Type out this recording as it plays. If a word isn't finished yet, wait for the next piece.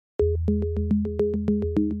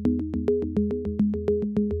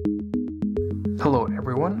Hello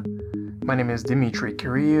everyone, my name is Dmitry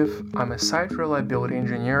Kiriev. I'm a site reliability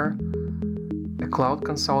engineer, a cloud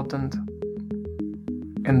consultant,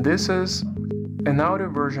 and this is an audio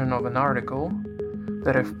version of an article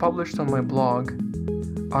that I've published on my blog,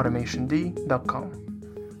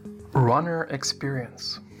 automationd.com. Runner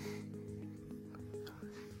experience.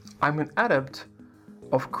 I'm an adept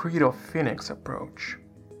of Credo Phoenix approach.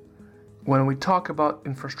 When we talk about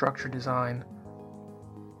infrastructure design,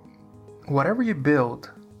 whatever you build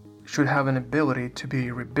should have an ability to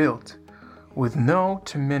be rebuilt with no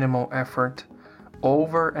to minimal effort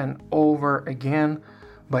over and over again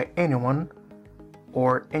by anyone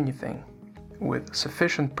or anything with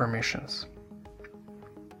sufficient permissions.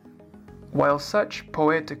 While such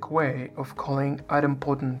poetic way of calling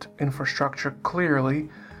idempotent infrastructure clearly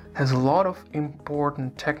has a lot of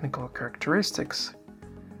important technical characteristics,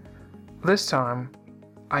 this time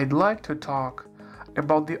I'd like to talk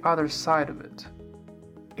about the other side of it.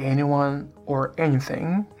 Anyone or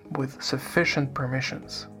anything with sufficient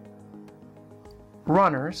permissions.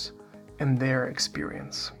 Runners and their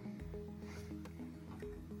experience.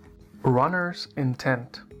 Runner's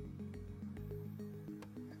intent.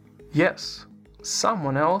 Yes,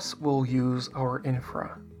 someone else will use our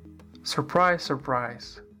infra. Surprise,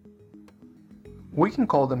 surprise. We can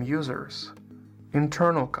call them users,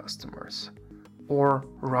 internal customers, or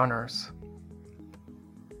runners.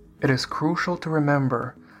 It is crucial to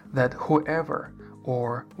remember that whoever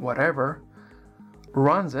or whatever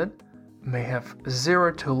runs it may have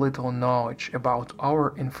zero to little knowledge about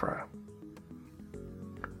our infra.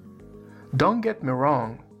 Don't get me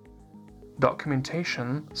wrong,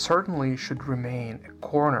 documentation certainly should remain a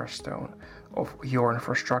cornerstone of your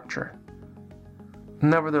infrastructure.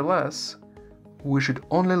 Nevertheless, we should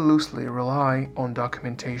only loosely rely on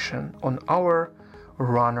documentation on our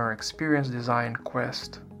runner experience design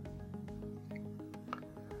quest.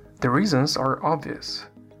 The reasons are obvious.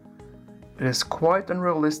 It is quite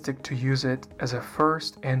unrealistic to use it as a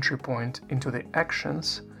first entry point into the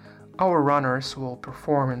actions our runners will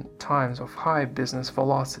perform in times of high business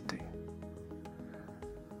velocity.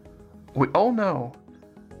 We all know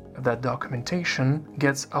that documentation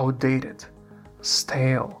gets outdated,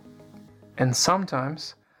 stale, and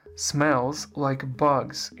sometimes smells like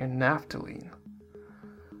bugs in naphthalene.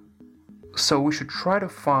 So we should try to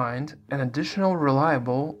find an additional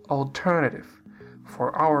reliable alternative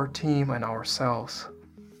for our team and ourselves.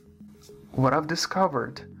 What I've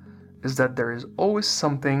discovered is that there is always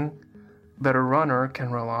something that a runner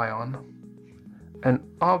can rely on, an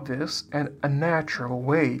obvious and a natural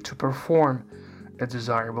way to perform a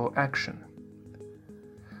desirable action,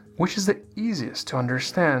 which is the easiest to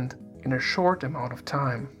understand in a short amount of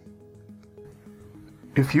time.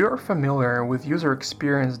 If you're familiar with user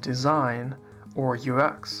experience design or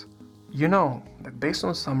UX, you know that based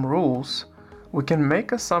on some rules, we can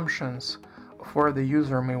make assumptions of where the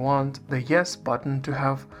user may want the yes button to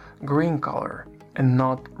have green color and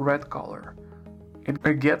not red color.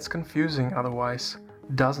 It gets confusing otherwise,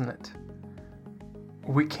 doesn't it?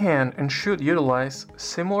 We can and should utilize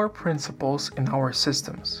similar principles in our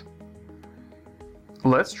systems.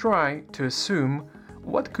 Let's try to assume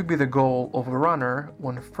what could be the goal of a runner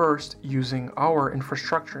when first using our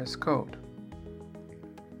infrastructure as code.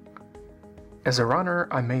 As a runner,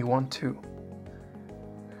 I may want to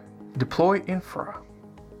deploy infra.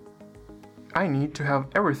 I need to have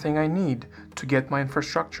everything I need to get my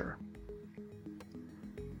infrastructure.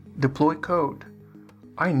 Deploy code.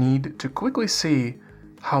 I need to quickly see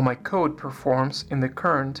how my code performs in the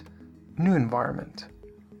current new environment.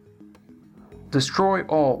 Destroy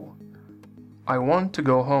all. I want to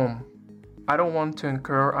go home. I don't want to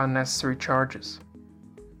incur unnecessary charges.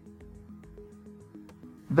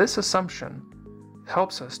 This assumption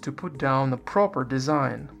helps us to put down the proper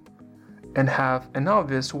design and have an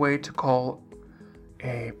obvious way to call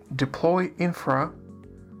a deploy infra,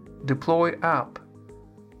 deploy app,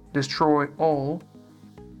 destroy all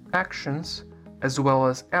actions, as well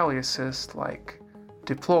as aliases like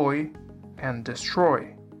deploy and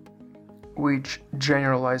destroy, which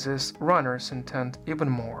generalizes runner's intent even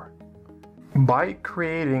more. By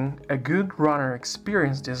creating a good runner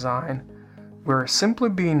experience design, we're simply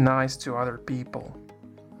being nice to other people.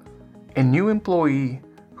 A new employee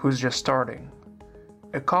who's just starting,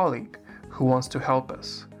 a colleague who wants to help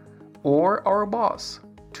us, or our boss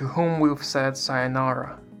to whom we've said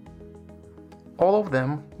sayonara. All of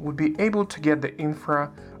them would be able to get the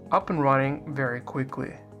infra up and running very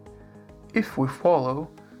quickly, if we follow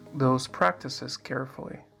those practices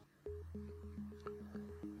carefully.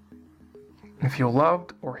 if you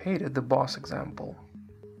loved or hated the boss example.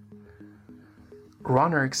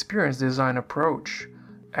 Runner experience design approach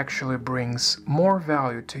actually brings more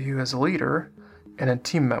value to you as a leader and a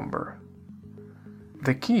team member.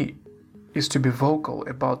 The key is to be vocal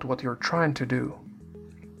about what you're trying to do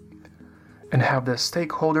and have the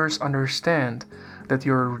stakeholders understand that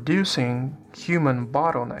you're reducing human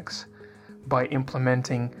bottlenecks by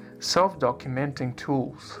implementing self-documenting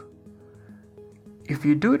tools. If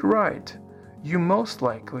you do it right, you most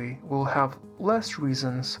likely will have less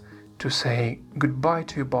reasons to say goodbye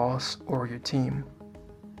to your boss or your team.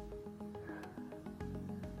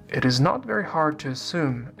 It is not very hard to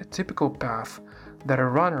assume a typical path that a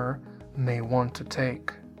runner may want to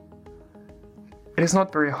take. It is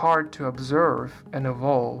not very hard to observe and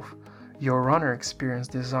evolve your runner experience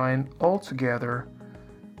design altogether.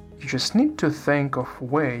 You just need to think of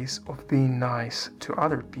ways of being nice to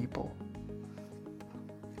other people.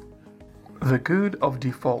 The good of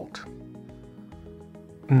default.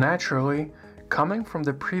 Naturally, coming from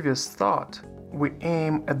the previous thought, we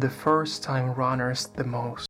aim at the first-time runners the most.